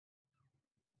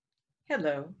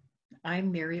Hello,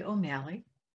 I'm Mary O'Malley,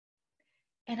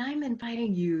 and I'm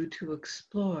inviting you to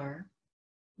explore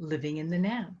living in the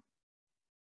now.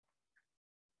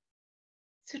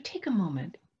 So take a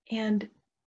moment and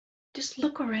just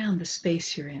look around the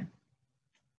space you're in.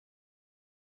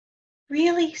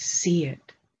 Really see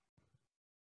it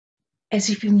as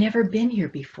if you've never been here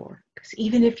before, because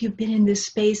even if you've been in this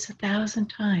space 1,000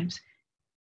 times,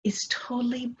 it's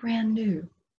totally brand new.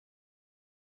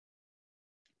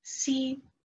 See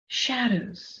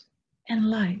shadows and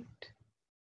light.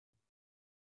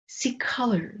 See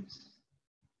colors,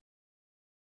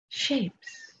 shapes,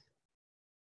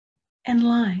 and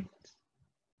lines.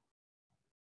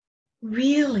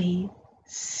 Really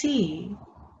see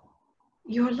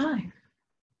your life.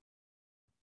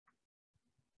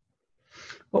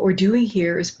 What we're doing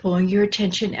here is pulling your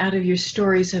attention out of your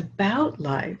stories about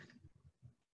life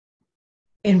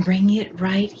and bringing it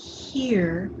right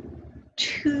here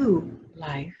to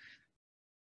life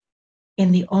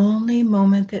in the only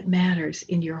moment that matters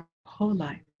in your whole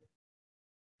life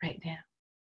right now.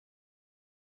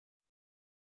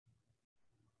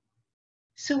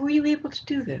 So were you able to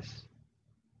do this?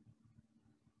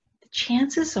 The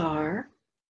chances are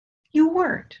you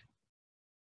weren't.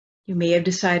 You may have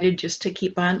decided just to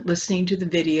keep on listening to the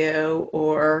video,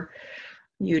 or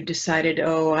you decided,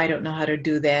 oh, I don't know how to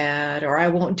do that, or I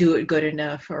won't do it good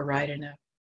enough or right enough.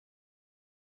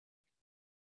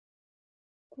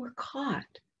 We're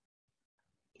caught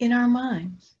in our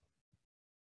minds.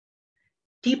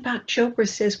 Deepak Chopra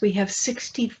says we have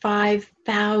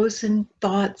 65,000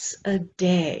 thoughts a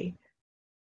day.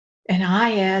 And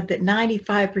I add that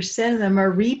 95% of them are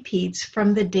repeats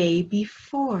from the day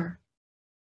before.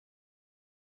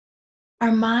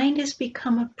 Our mind has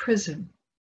become a prison,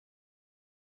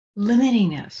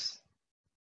 limiting us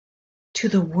to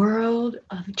the world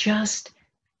of just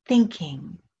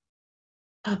thinking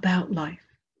about life.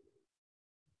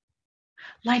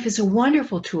 Life is a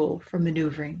wonderful tool for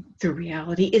maneuvering through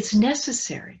reality. It's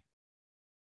necessary,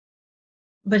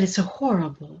 but it's a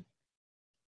horrible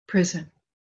prison.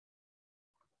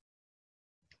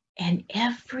 And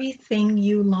everything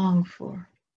you long for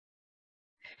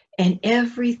and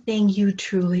everything you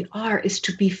truly are is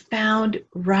to be found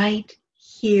right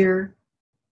here,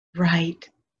 right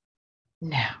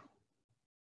now.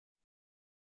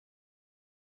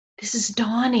 This is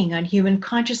dawning on human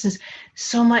consciousness,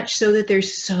 so much so that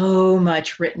there's so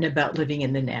much written about living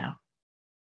in the now.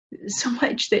 So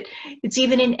much that it's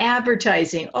even in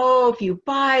advertising. Oh, if you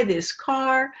buy this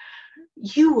car,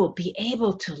 you will be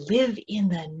able to live in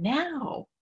the now.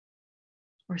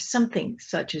 Or something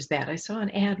such as that. I saw an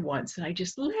ad once and I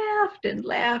just laughed and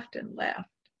laughed and laughed.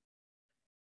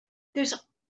 There's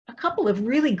a couple of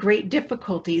really great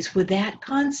difficulties with that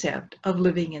concept of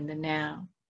living in the now.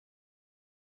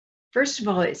 First of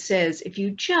all, it says, if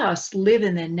you just live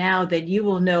in the now, then you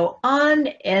will know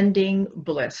unending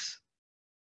bliss.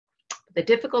 The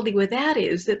difficulty with that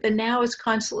is that the now is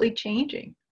constantly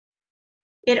changing.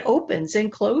 It opens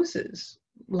and closes,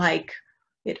 like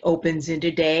it opens into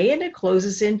day and it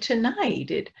closes into night.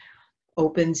 It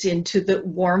opens into the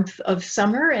warmth of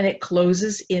summer and it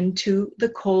closes into the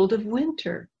cold of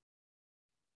winter.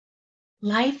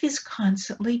 Life is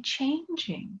constantly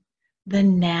changing. The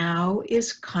now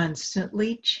is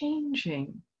constantly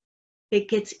changing. It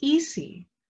gets easy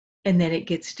and then it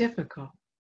gets difficult.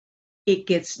 It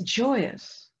gets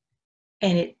joyous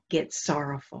and it gets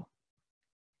sorrowful.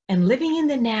 And living in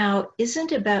the now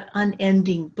isn't about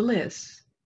unending bliss.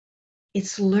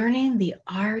 It's learning the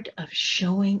art of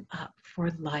showing up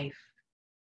for life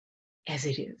as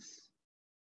it is.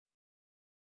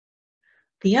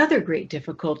 The other great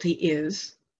difficulty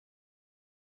is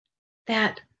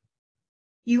that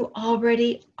you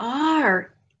already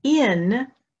are in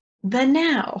the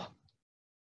now.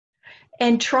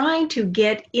 And trying to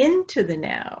get into the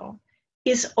now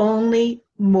is only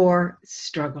more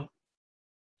struggle.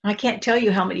 I can't tell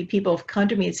you how many people have come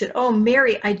to me and said, oh,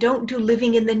 Mary, I don't do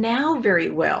living in the now very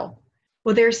well.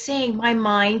 Well, they're saying my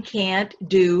mind can't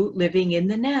do living in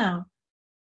the now.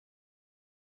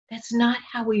 That's not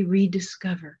how we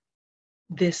rediscover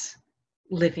this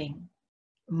living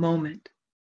moment.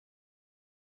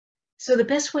 So the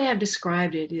best way I've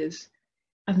described it is,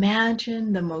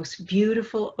 imagine the most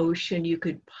beautiful ocean you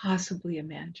could possibly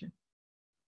imagine.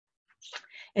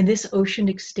 And this ocean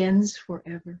extends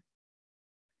forever.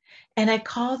 And I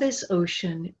call this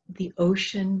ocean the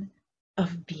ocean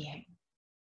of being.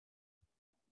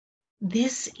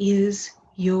 This is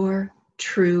your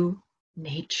true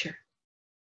nature.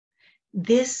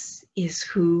 This is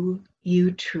who you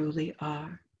truly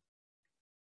are.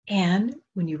 And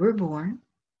when you were born,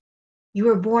 You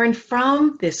were born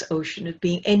from this ocean of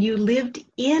being, and you lived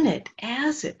in it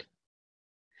as it,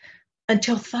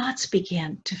 until thoughts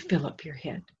began to fill up your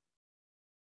head.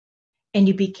 And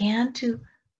you began to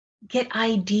get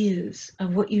ideas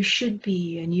of what you should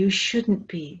be and you shouldn't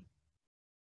be.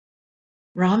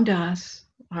 Ram Dass,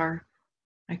 I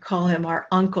call him our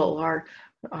uncle, our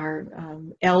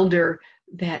elder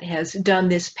that has done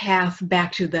this path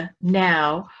back to the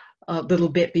now a little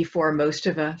bit before most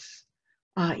of us.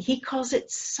 He calls it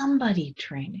somebody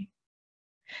training.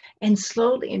 And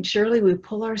slowly and surely we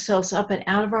pull ourselves up and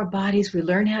out of our bodies. We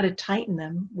learn how to tighten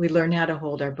them. We learn how to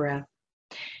hold our breath.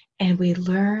 And we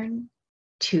learn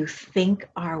to think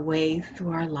our way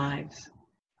through our lives,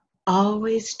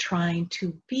 always trying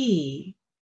to be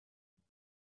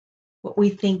what we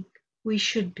think we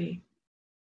should be,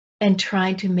 and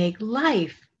trying to make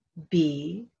life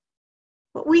be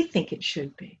what we think it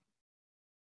should be.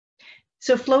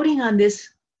 So floating on this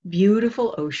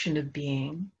beautiful ocean of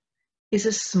being is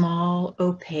a small,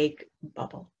 opaque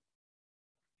bubble.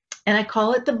 And I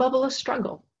call it the bubble of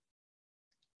struggle.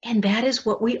 And that is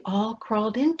what we all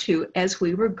crawled into as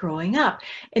we were growing up.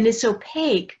 And it's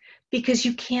opaque because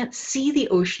you can't see the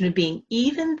ocean of being,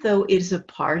 even though it is a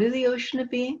part of the ocean of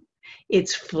being.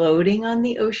 It's floating on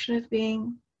the ocean of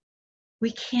being.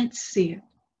 We can't see it.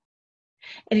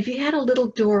 And if you had a little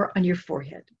door on your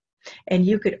forehead and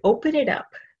you could open it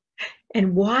up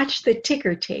and watch the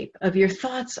ticker tape of your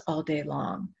thoughts all day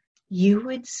long, you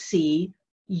would see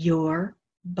your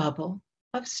bubble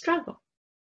of struggle.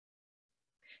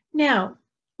 Now,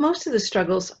 most of the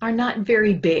struggles are not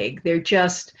very big. They're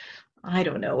just, I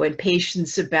don't know,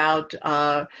 impatience about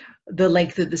the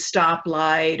length of the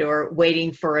stoplight, or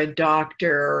waiting for a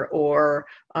doctor, or,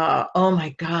 oh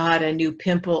my God, a new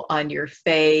pimple on your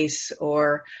face,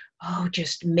 or, oh,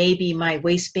 just maybe my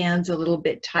waistband's a little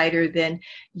bit tighter than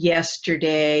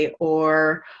yesterday,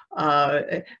 or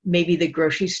maybe the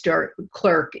grocery store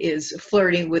clerk is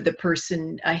flirting with the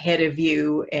person ahead of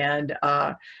you, and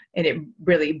it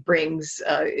really brings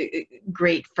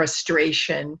great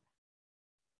frustration.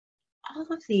 All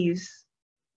of these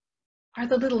are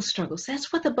the little struggles.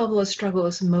 That's what the bubble of struggle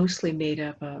is mostly made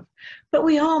up of. But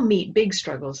we all meet big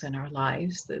struggles in our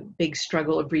lives, the big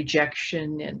struggle of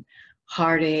rejection and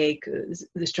heartache,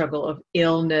 the struggle of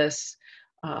illness,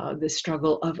 the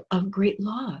struggle of great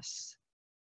loss.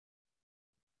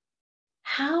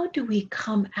 How do we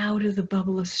come out of the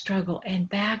bubble of struggle and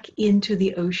back into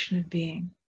the ocean of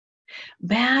being?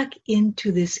 Back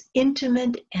into this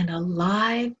intimate and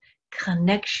alive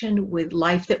connection with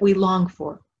life that we long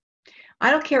for. I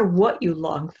don't care what you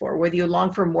long for, whether you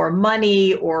long for more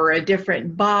money or a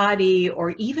different body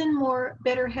or even more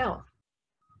better health.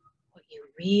 What you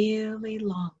really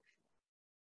long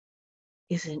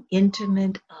for is an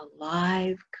intimate,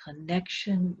 alive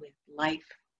connection with life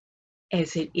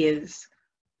as it is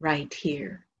right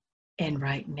here and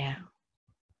right now.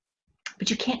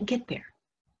 But you can't get there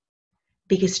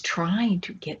because trying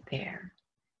to get there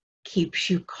keeps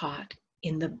you caught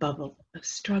in the bubble of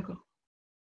struggle.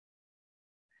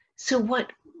 So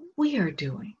what we are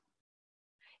doing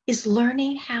is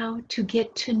learning how to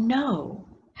get to know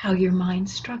how your mind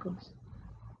struggles,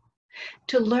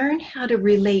 to learn how to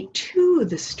relate to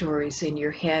the stories in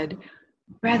your head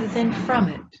rather than from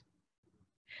it,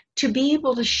 to be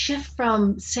able to shift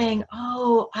from saying,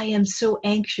 oh, I am so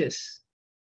anxious.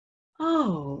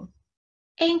 Oh,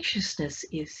 anxiousness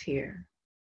is here.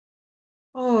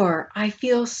 Or I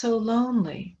feel so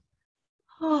lonely.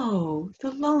 Oh,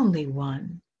 the lonely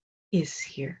one is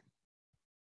here.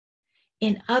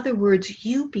 In other words,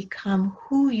 you become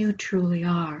who you truly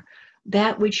are,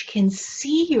 that which can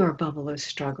see your bubble of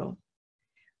struggle,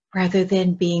 rather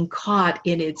than being caught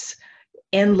in its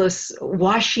endless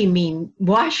washing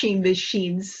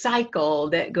machine cycle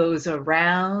that goes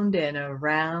around and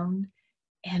around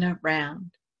and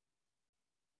around.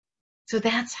 So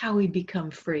that's how we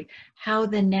become free, how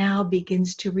the now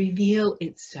begins to reveal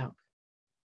itself.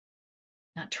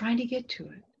 Not trying to get to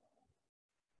it,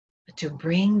 but to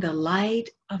bring the light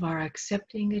of our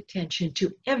accepting attention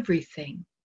to everything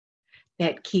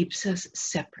that keeps us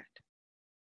separate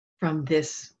from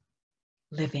this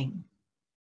living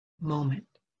moment.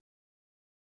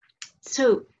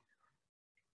 So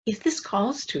if this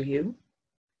calls to you,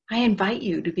 I invite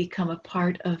you to become a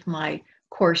part of my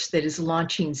course that is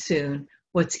launching soon.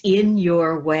 What's in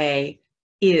your way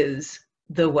is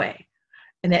the way.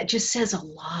 And that just says a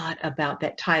lot about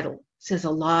that title, says a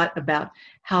lot about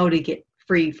how to get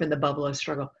free from the bubble of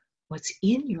struggle. What's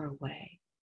in your way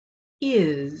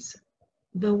is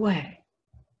the way.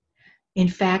 In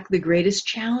fact, the greatest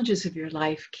challenges of your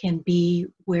life can be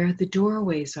where the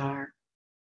doorways are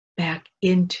back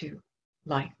into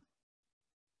life.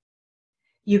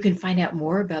 You can find out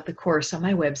more about the course on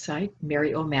my website,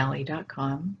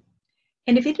 maryo'malley.com.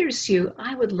 And if it interests you,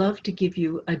 I would love to give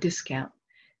you a discount.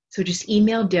 So just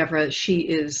email Deborah. She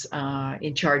is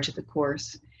in charge of the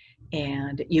course.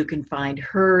 And you can find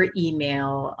her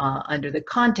email under the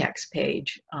contacts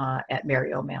page at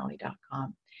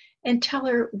maryo'malley.com. And tell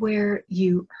her where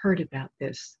you heard about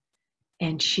this.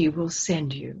 And she will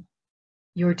send you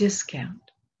your discount.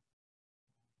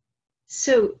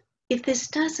 So if this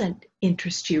doesn't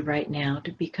interest you right now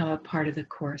to become a part of the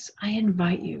course, I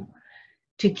invite you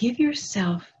to give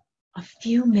yourself a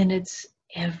few minutes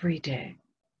every day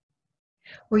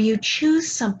where you choose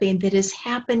something that is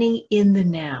happening in the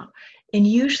now. And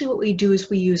usually what we do is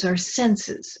we use our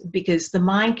senses because the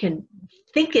mind can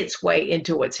think its way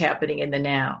into what's happening in the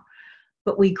now.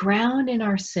 But we ground in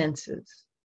our senses.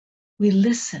 We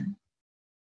listen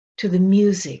to the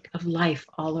music of life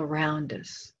all around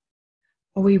us.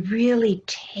 Or we really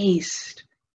taste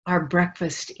our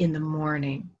breakfast in the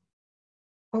morning.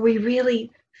 Or we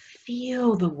really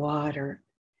feel the water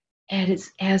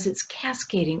as it's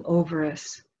cascading over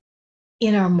us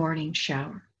in our morning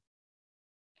shower.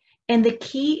 And the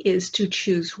key is to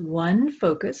choose one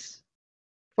focus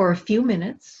for a few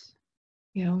minutes.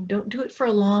 Don't do it for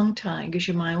a long time because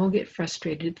your mind will get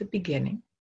frustrated at the beginning.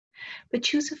 But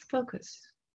choose a focus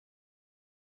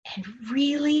and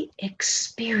really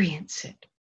experience it,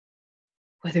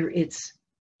 whether it's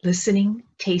listening,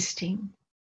 tasting,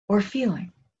 or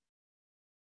feeling.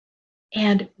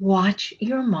 And watch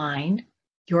your mind,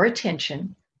 your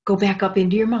attention, go back up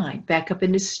into your mind, back up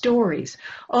into stories.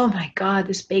 Oh my God,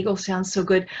 this bagel sounds so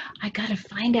good. I got to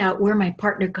find out where my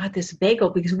partner got this bagel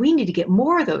because we need to get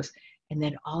more of those. And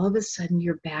then all of a sudden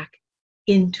you're back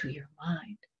into your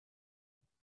mind.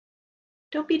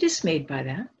 Don't be dismayed by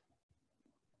that.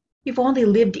 You've only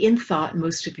lived in thought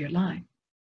most of your life.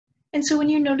 And so when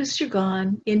you notice you're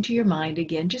gone into your mind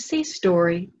again, just say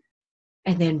story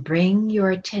and then bring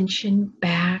your attention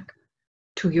back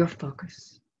to your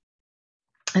focus.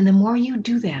 And the more you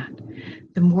do that,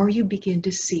 the more you begin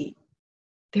to see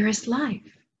there is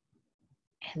life.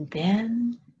 And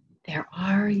then there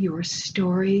are your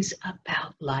stories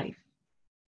about life.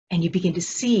 And you begin to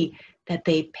see that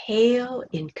they pale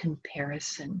in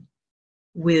comparison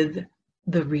with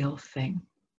the real thing.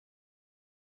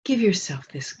 Give yourself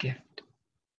this gift.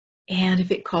 And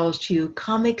if it calls to you,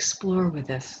 come explore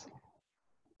with us.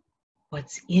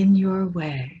 What's in your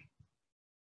way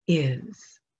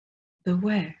is the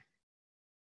way.